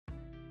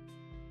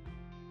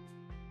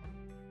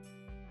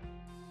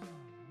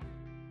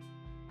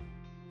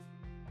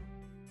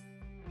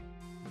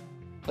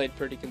played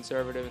pretty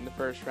conservative in the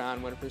first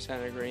round, went a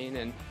percent of green,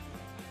 and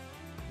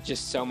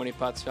just so many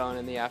putts fell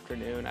in the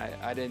afternoon.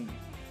 I didn't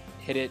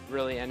hit it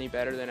really any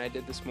better than I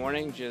did this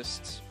morning,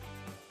 just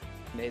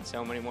made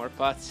so many more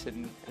putts,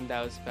 and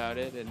that was about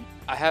it. And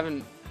I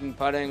haven't been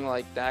putting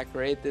like that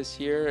great this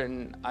year,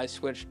 and I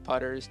switched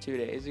putters 2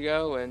 days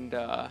ago, and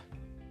I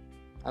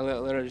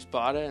literally just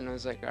bought it and I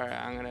was like, all right,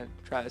 I'm gonna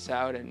try this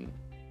out, and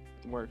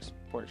it works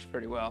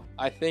pretty well.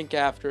 I think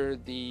after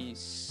the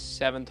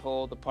 7th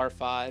hole, the par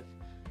 5,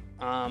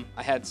 I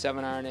had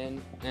 7-iron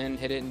in and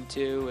hit it in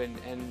 2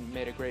 and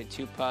made a great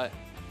 2-putt,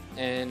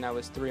 and I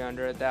was 3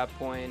 under at that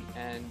point,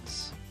 and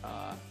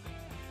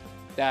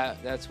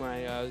that's when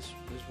I was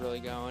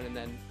really going. And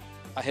then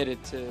I hit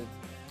it to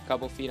a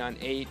couple feet on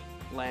 8,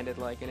 landed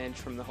like an inch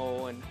from the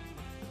hole, and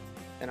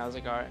then I was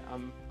like, all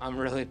right, I'm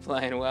really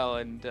playing well,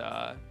 and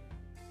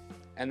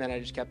then I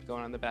just kept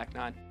going on the back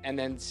 9. And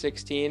then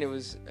 16, it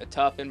was a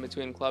tough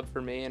in-between club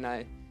for me, and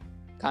I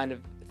kind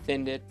of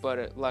thinned it,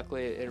 but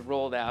luckily it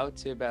rolled out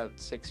to about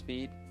 6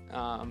 feet. It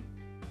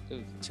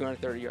was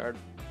 230-yard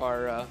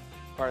par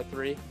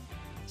 3.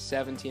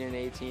 17 and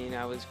 18,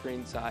 I was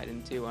greenside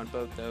and 2 on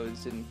both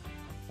those, and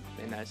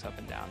made nice up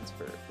and downs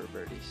for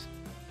birdies.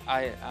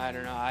 I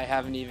don't know, I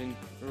haven't even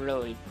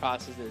really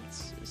processed it.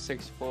 It's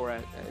 6-4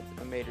 at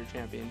a major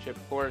championship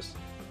course.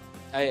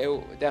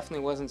 It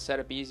definitely wasn't set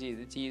up easy.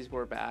 The tees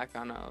were back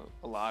on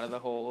a lot of the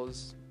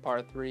holes,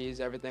 par 3s,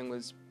 everything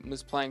was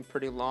playing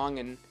pretty long,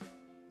 and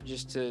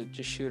just to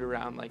shoot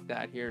around like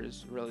that here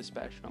is really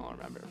special. I'll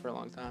remember it for a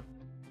long time.